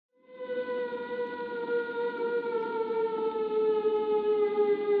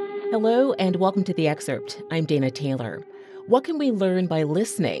Hello and welcome to The Excerpt. I'm Dana Taylor. What can we learn by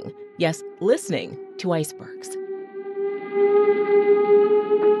listening? Yes, listening to icebergs.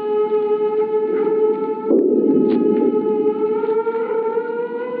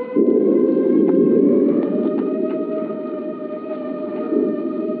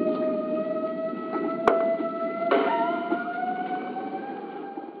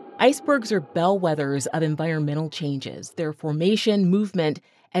 Icebergs are bellwethers of environmental changes. Their formation, movement,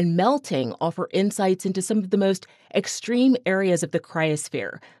 and melting offer insights into some of the most extreme areas of the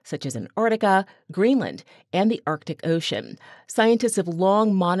cryosphere, such as Antarctica, Greenland, and the Arctic Ocean. Scientists have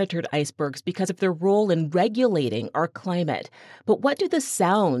long monitored icebergs because of their role in regulating our climate. But what do the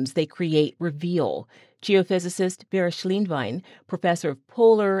sounds they create reveal? Geophysicist Vera Schlindwein, professor of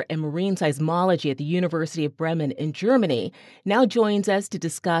polar and marine seismology at the University of Bremen in Germany, now joins us to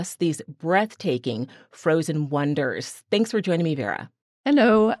discuss these breathtaking frozen wonders. Thanks for joining me, Vera.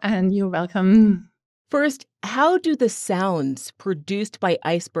 Hello, and you're welcome. First, how do the sounds produced by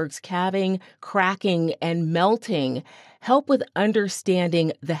icebergs calving, cracking, and melting help with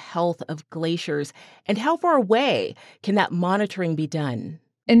understanding the health of glaciers? And how far away can that monitoring be done?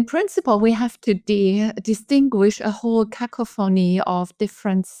 In principle, we have to distinguish a whole cacophony of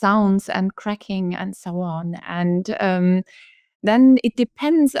different sounds and cracking and so on. And then it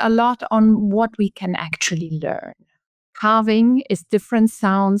depends a lot on what we can actually learn. Carving is different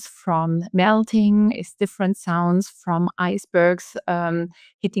sounds from melting, is different sounds from icebergs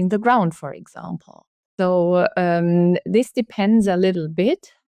hitting the ground, for example. So this depends a little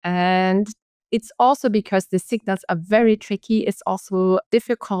bit. And it's also because the signals are very tricky. It's also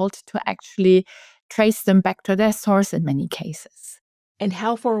difficult to actually trace them back to their source in many cases. And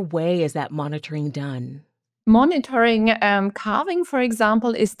how far away is that monitoring done? Monitoring carving, for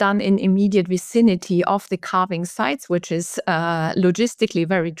example, is done in immediate vicinity of the carving sites, which is logistically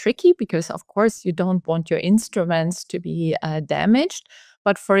very tricky because, of course, you don't want your instruments to be damaged.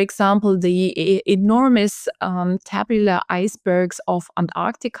 But for example, the enormous tabular icebergs of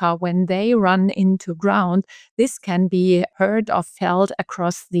Antarctica, when they run into ground, this can be heard or felt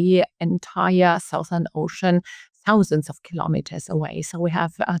across the entire Southern Ocean, thousands of kilometers away. So we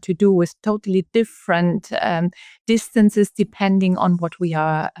have to do with totally different distances depending on what we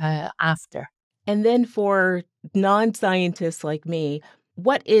are after. And then for non-scientists like me,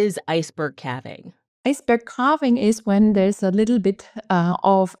 what is iceberg calving? Iceberg calving is when there's a little bit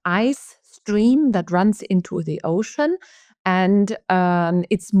of ice stream that runs into the ocean and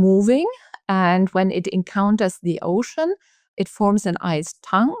it's moving. And when it encounters the ocean, it forms an ice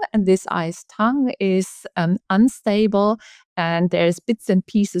tongue. And this ice tongue is unstable. And there's bits and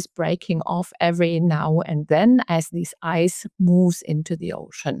pieces breaking off every now and then as this ice moves into the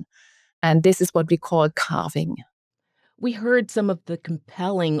ocean. And this is what we call calving. We heard some of the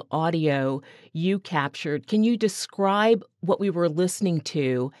compelling audio you captured. Can you describe what we were listening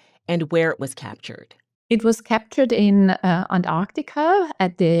to and where it was captured? It was captured in Antarctica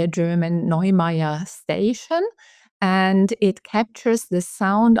at the German Neumayer station, and it captures the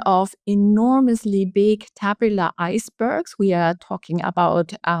sound of enormously big tabular icebergs. We are talking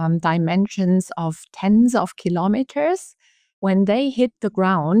about dimensions of tens of kilometers. When they hit the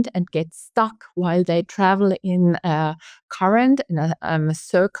ground and get stuck while they travel in a current, in a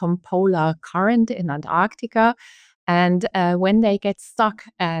circumpolar current in Antarctica, and when they get stuck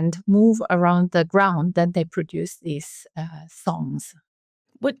and move around the ground, then they produce these songs.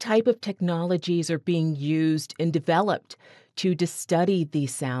 What type of technologies are being used and developed to study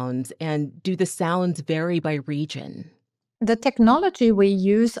these sounds, and do the sounds vary by region? The technology we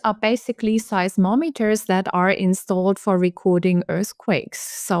use are basically seismometers that are installed for recording earthquakes.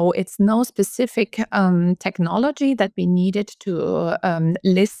 So it's no specific technology that we needed to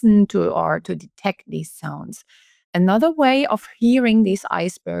listen to or to detect these sounds. Another way of hearing these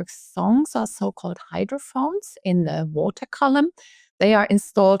iceberg songs are so-called hydrophones in the water column. They are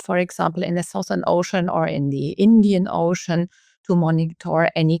installed, for example, in the Southern Ocean or in the Indian Ocean to monitor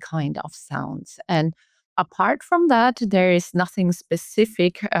any kind of sounds. And apart from that, there is nothing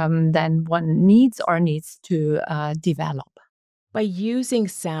specific than one needs to develop. By using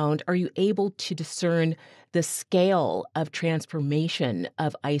sound, are you able to discern the scale of transformation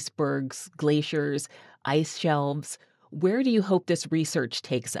of icebergs, glaciers, ice shelves? Where do you hope this research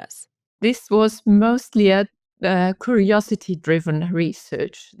takes us? This was mostly a curiosity-driven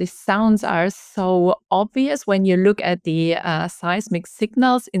research. The sounds are so obvious when you look at the seismic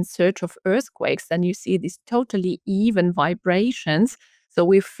signals in search of earthquakes, then you see these totally even vibrations. So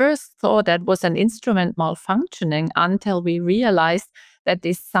we first thought that was an instrument malfunctioning until we realized that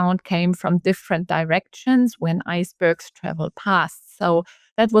this sound came from different directions when icebergs travel past. So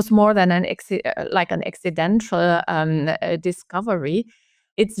that was more than like an accidental discovery.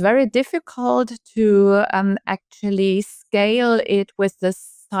 It's very difficult to actually scale it with the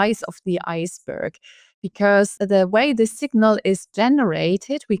size of the iceberg, because the way the signal is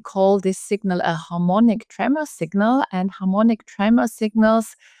generated, we call this signal a harmonic tremor signal, and harmonic tremor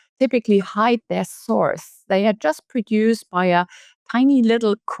signals typically hide their source. They are just produced by a tiny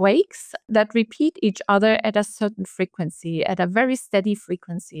little quakes that repeat each other at a certain frequency, at a very steady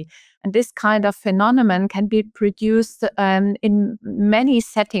frequency. And this kind of phenomenon can be produced in many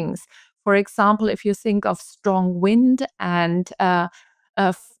settings. For example, if you think of strong wind and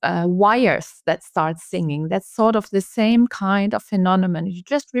wires that start singing, that's sort of the same kind of phenomenon. You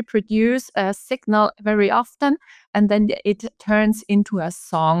just reproduce a signal very often, and then it turns into a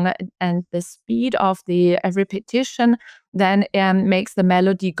song, and the speed of the repetition then makes the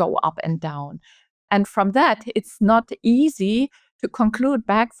melody go up and down. And from that, it's not easy to conclude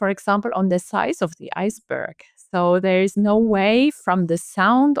back, for example, on the size of the iceberg. So there is no way from the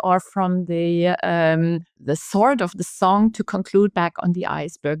sound or from the sort of the song to conclude back on the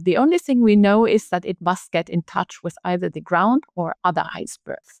iceberg. The only thing we know is that it must get in touch with either the ground or other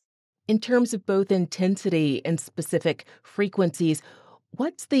icebergs. In terms of both intensity and specific frequencies,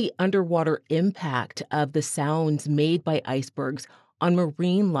 what's the underwater impact of the sounds made by icebergs on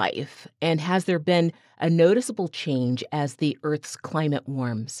marine life? And has there been a noticeable change as the Earth's climate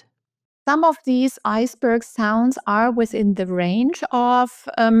warms? Some of these iceberg sounds are within the range of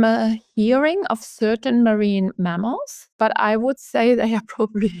hearing of certain marine mammals, but I would say they are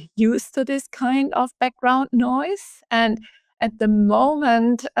probably used to this kind of background noise. And at the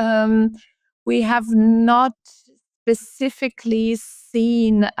moment, we have not specifically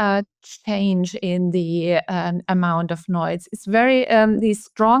seen a change in the amount of noise. It's very, these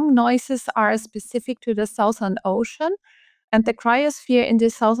strong noises are specific to the Southern Ocean. And the cryosphere in the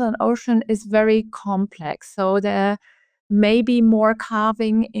Southern Ocean is very complex. So there may be more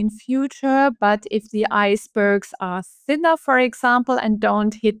carving in future, but if the icebergs are thinner, for example, and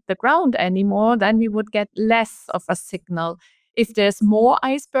don't hit the ground anymore, then we would get less of a signal. If there's more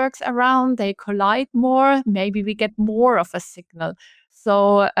icebergs around, they collide more, maybe we get more of a signal.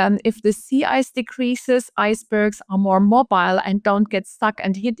 So if the sea ice decreases, icebergs are more mobile and don't get stuck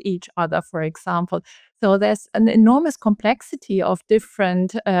and hit each other, for example. So there's an enormous complexity of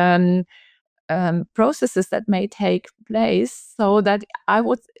different processes that may take place. So that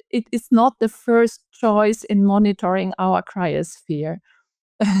it is not the first choice in monitoring our cryosphere.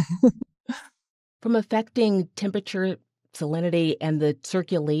 From affecting temperature, salinity, and the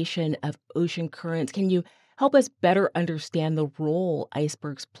circulation of ocean currents, can you help us better understand the role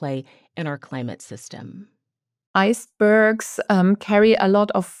icebergs play in our climate system? Icebergs carry a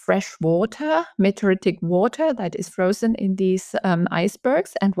lot of fresh water, meteoritic water that is frozen in these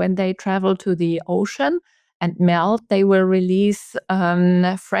icebergs. And when they travel to the ocean and melt, they will release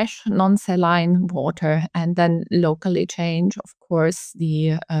fresh, non-saline water and then locally change, of course,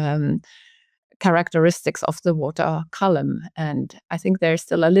 the characteristics of the water column. And I think there's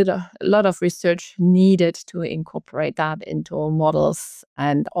still a lot of research needed to incorporate that into models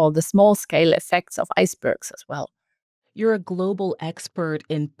and all the small scale effects of icebergs as well. You're a global expert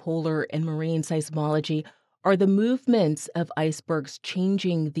in polar and marine seismology. Are the movements of icebergs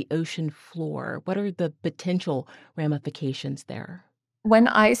changing the ocean floor? What are the potential ramifications there? When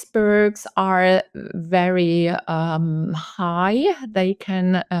icebergs are very high, they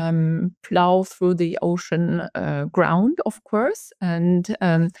can plow through the ocean ground, of course, and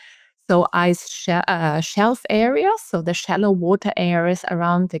so shelf areas, so the shallow water areas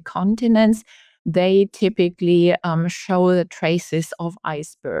around the continents, they typically show the traces of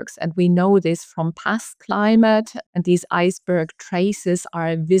icebergs. And we know this from past climate, and these iceberg traces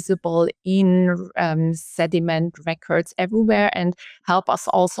are visible in sediment records everywhere and help us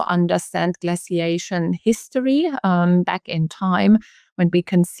also understand glaciation history back in time, when we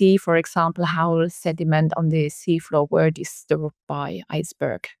can see, for example, how sediment on the seafloor were disturbed by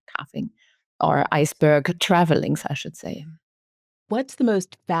iceberg calving or iceberg travelings, I should say. What's the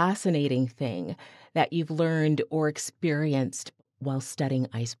most fascinating thing that you've learned or experienced while studying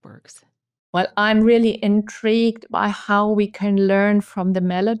icebergs? Well, I'm really intrigued by how we can learn from the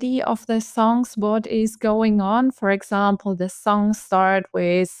melody of the songs what is going on. For example, the songs start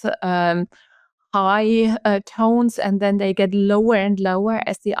with high tones and then they get lower and lower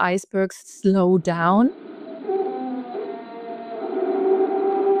as the icebergs slow down.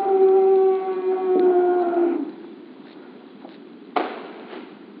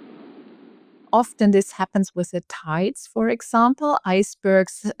 Often this happens with the tides, for example.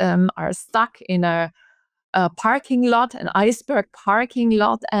 Icebergs are stuck in a parking lot, an iceberg parking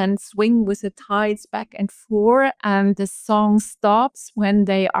lot, and swing with the tides back and forth. And the song stops when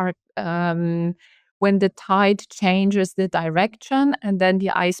they are when the tide changes the direction, and then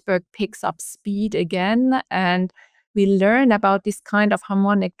the iceberg picks up speed again. And we learn about this kind of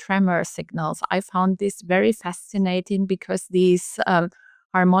harmonic tremor signals. I found this very fascinating because these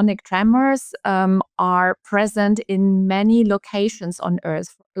harmonic tremors are present in many locations on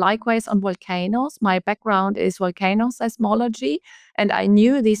Earth. Likewise, on volcanoes. My background is volcano seismology, and I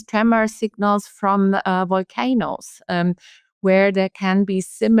knew these tremor signals from volcanoes. Where there can be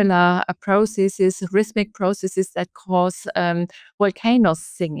similar processes, rhythmic processes that cause volcanoes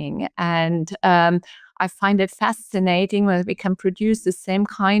singing. And I find it fascinating when we can produce the same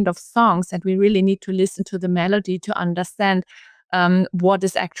kind of songs, and we really need to listen to the melody to understand what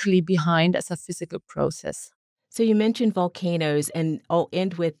is actually behind as a physical process. So you mentioned volcanoes, and I'll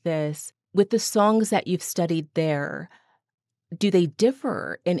end with this. With the songs that you've studied there, do they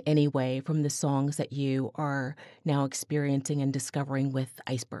differ in any way from the songs that you are now experiencing and discovering with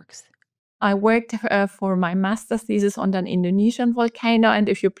icebergs? I worked for my master's thesis on an Indonesian volcano, and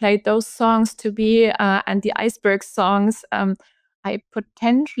if you played those songs to me and the iceberg songs, I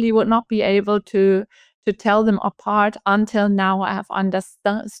potentially would not be able to tell them apart until now. I have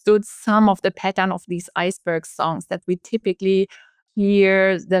understood some of the pattern of these iceberg songs that we typically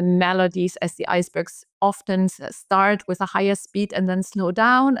hear the melodies as the icebergs often start with a higher speed and then slow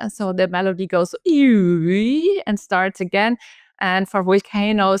down, and so the melody goes and starts again. And for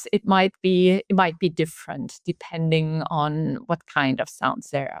volcanoes, it might be different depending on what kind of sounds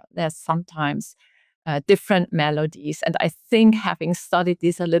there are. There's sometimes different melodies, and I think having studied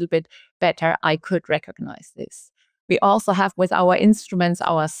this a little bit better, I could recognize this. We also have with our instruments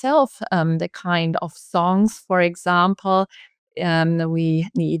ourselves the kind of songs. For example, we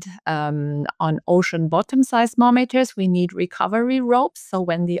need on ocean bottom seismometers, we need recovery ropes. So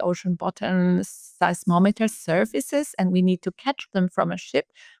when the ocean bottom seismometer surfaces and we need to catch them from a ship,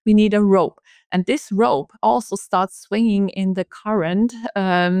 we need a rope. And this rope also starts swinging in the current,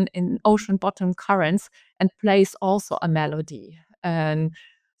 in ocean bottom currents, and plays also a melody. And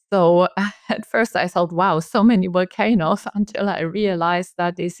so at first I thought, wow, so many volcanoes, until I realized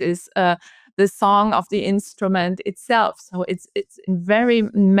that this is the song of the instrument itself. So it's in very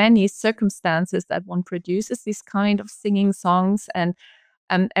many circumstances that one produces this kind of singing songs, and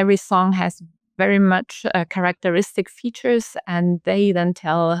every song has very much characteristic features, and they then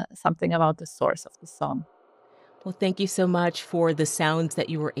tell something about the source of the song. Well, thank you so much for the sounds that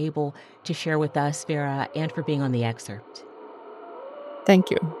you were able to share with us, Vera, and for being on the excerpt.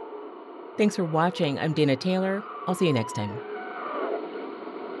 Thank you. Thanks for watching. I'm Dana Taylor. I'll see you next time.